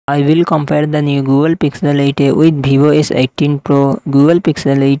I will compare the new Google Pixel 8a with Vivo S18 Pro. Google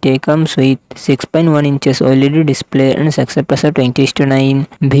Pixel 8a comes with 6.1 inches OLED display and success ratio 20:9.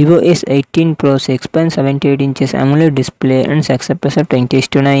 Vivo S18 Pro 6.78 inches AMOLED display and success ratio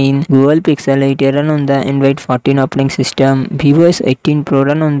 20:9. Google Pixel 8a run on the Android 14 operating system. Vivo S18 Pro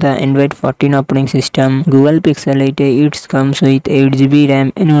run on the Android 14 operating system. Google Pixel 8a comes with 8GB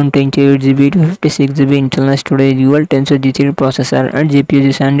RAM and 128GB to 56GB internal storage. Dual Tensor G3 processor and GPU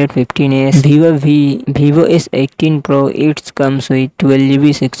G715S. Vivo S18 Pro comes with 12GB,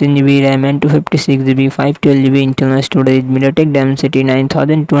 16GB RAM and 256GB, 512GB internal storage. MediaTek Dimensity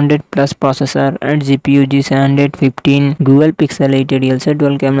 9200 plus processor and GPU G715. Google Pixel 8 real-set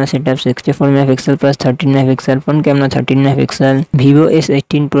dual camera setup 64MP plus 13MP, front camera 13MP. Vivo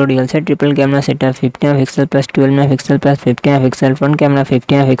S18 Pro real-set triple camera setup 50MP plus 12MP plus 50MP, front camera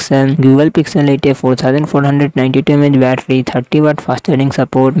 50MP. Google Pixel 8 4492 mAh battery, 30W fast charging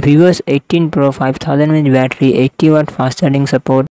support. Vivo S18 Pro 5000 mAh battery, 80W fast charging support.